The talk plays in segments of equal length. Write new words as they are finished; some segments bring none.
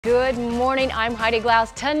Good morning, I'm Heidi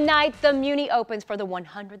Glaus. Tonight, the Muny opens for the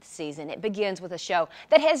 100th season. It begins with a show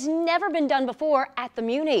that has never been done before at the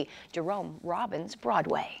Muny Jerome Robbins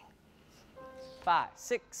Broadway. 5,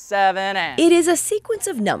 6, 7, and... It is a sequence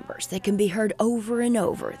of numbers that can be heard over and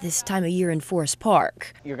over this time of year in Forest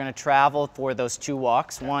Park. You're going to travel for those 2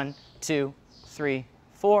 walks. 1, 2, 3,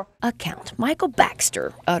 4. A count Michael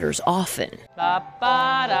Baxter utters often. Ba,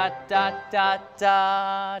 ba, da, da, da,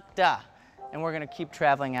 da, da. And we're going to keep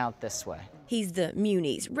traveling out this way. He's the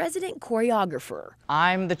Muny's resident choreographer.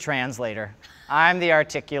 I'm the translator. I'm the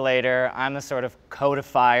articulator. I'm the sort of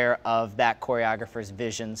codifier of that choreographer's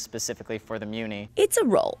vision specifically for the Muny. It's a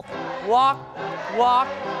role. Walk, walk,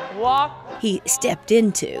 walk. He stepped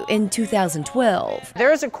into in 2012.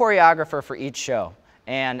 There is a choreographer for each show,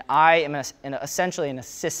 and I am essentially an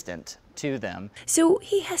assistant to them. So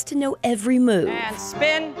he has to know every move. And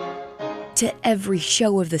spin. To every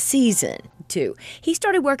show of the season, too. He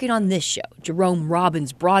started working on this show, Jerome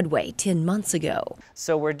Robbins Broadway, 10 months ago.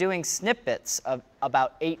 So we're doing snippets of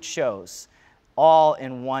about 8 shows, all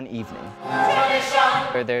in one evening.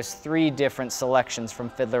 There's 3 different selections from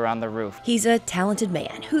Fiddler on the Roof. He's a talented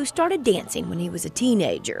man who started dancing when he was a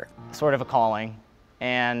teenager. Sort of a calling.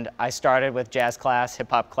 And I started with jazz class,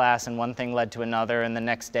 hip-hop class, and one thing led to another, and the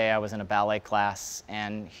next day I was in a ballet class,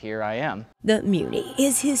 and here I am. The Muny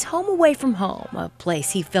is his home away from home, a place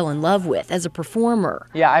he fell in love with as a performer.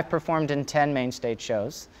 Yeah, I've performed in 10 main stage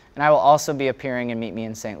shows, and I will also be appearing in Meet Me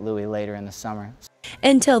in St. Louis later in the summer.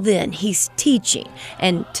 Until then, he's teaching,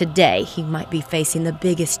 and today he might be facing the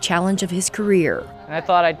biggest challenge of his career. And I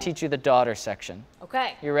thought I'd teach you the daughter section.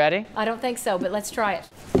 Okay. You ready? I don't think so, but let's try it.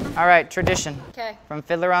 All right, tradition. Okay. From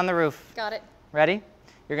Fiddler on the Roof. Got it. Ready?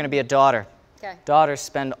 You're going to be a daughter. Okay. Daughters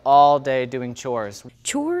spend all day doing chores.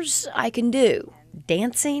 Chores I can do.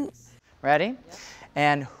 Dancing? Ready? Yep.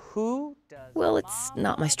 And who does... Well, it's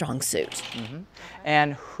not my strong suit.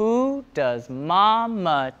 And who does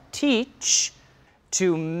Mama teach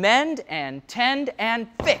to mend and tend and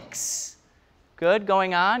fix? Good,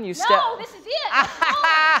 going on. You step... No, this is it.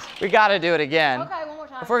 We got to do it again. Okay, one more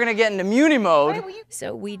time. If we're going to get into Muny mode. Wait,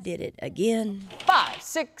 So we did it again. 5,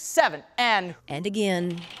 6, 7, and... And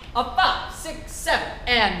again. A 5, 6, 7,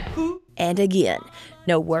 and who? And again.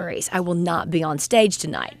 No worries, I will not be on stage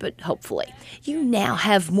tonight, but hopefully you now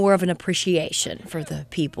have more of an appreciation for the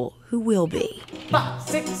people who will be. 5,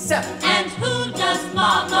 6, 7, And who does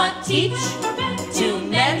Mama teach to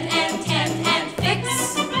mend and tend and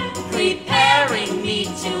fix? Preparing me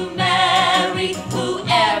to marry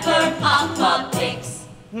whoever Papa picks.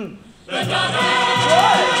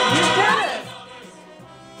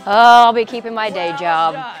 Oh, I'll be keeping my day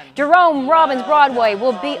job. Jerome Robbins Broadway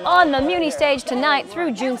will be on the Muny stage tonight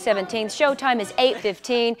through June 17th. Showtime is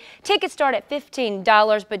 8:15. Tickets start at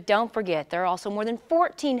 $15, but don't forget, there are also more than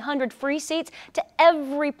 1,400 free seats to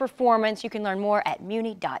every performance. You can learn more at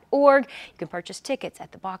muny.org. You can purchase tickets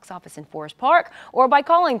at the box office in Forest Park or by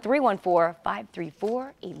calling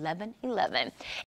 314-534-1111.